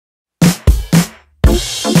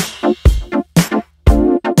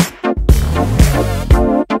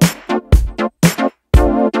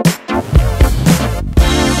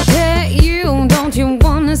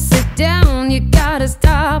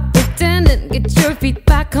get your feet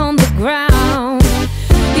back on the ground.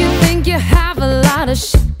 You think you have a lot of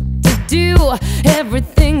shit to do.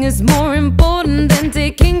 Everything is more important than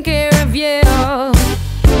taking care of you.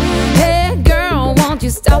 Hey girl, won't you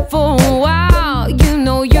stop for a while? You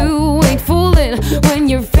know you ain't fooling when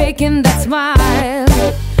you're faking that smile.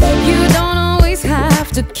 You don't always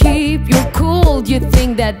have to keep your cool. You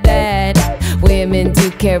think that bad women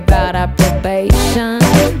do care about approbation.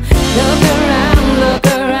 Look around, look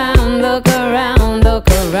around, look around, look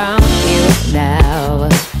around you now.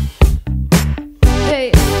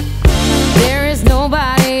 Hey, there is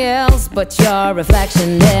nobody else but your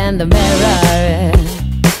reflection in the mirror.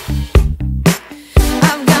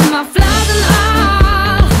 I've got my flaws and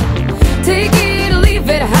all, take it or leave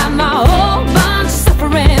it. Have my whole bunch of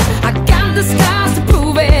suffering. I got the scars to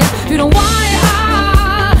prove it. You don't want it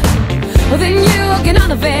all, well then you get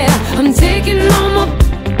none of it. I'm taking no more.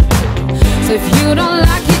 So if you don't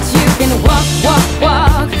like it, you can walk, walk,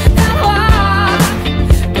 walk that walk.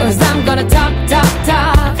 Cause I'm gonna talk, talk,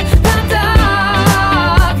 talk that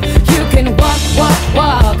talk. You can walk, walk,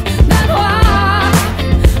 walk that walk.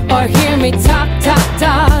 Or hear me talk, talk,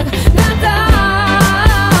 talk that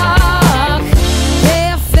talk.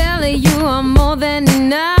 Hey fella, you are more than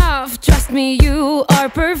enough. Trust me, you are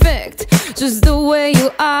perfect just the way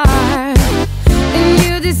you are. And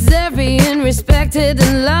you deserve being respected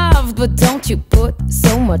and loved, but don't you put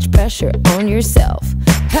so much pressure on yourself.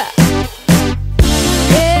 Ha.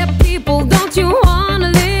 Yeah, people, don't you wanna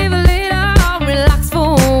live a little? Relax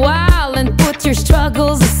for a while and put your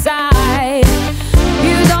struggles aside.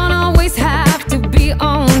 You don't always have to be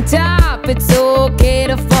on top. It's okay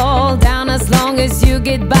to fall down as long as you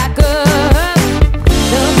get back up.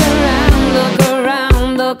 Look around, look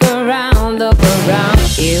around, look around, look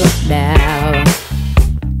around you now.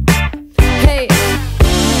 Hey,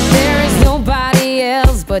 there is nobody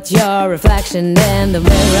else but your reflection in the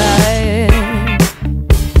mirror.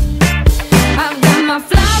 I've got my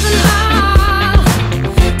flaws and all,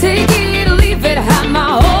 take it or leave it. Have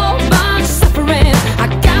my whole bunch of suffering. I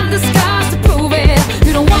got the scars to prove it.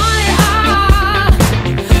 You don't want it all,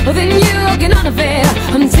 well then you get none of it.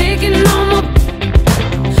 I'm taking no more.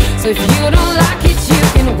 So if you don't like it, you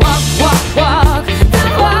can walk, walk, walk that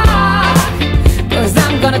walk. Cause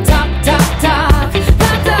I'm gonna talk, talk, talk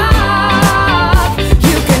that talk.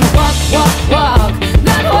 You can walk, walk, walk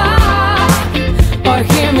that walk. Or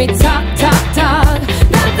hear me talk, talk, talk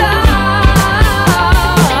that talk.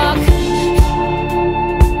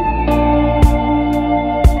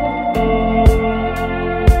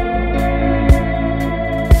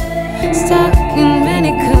 Stuck in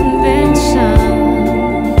many conventions.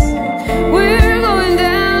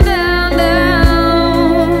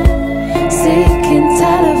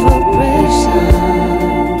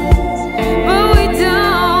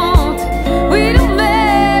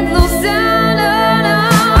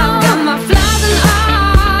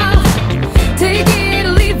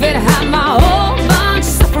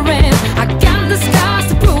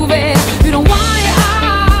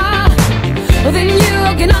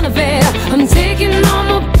 I'm taking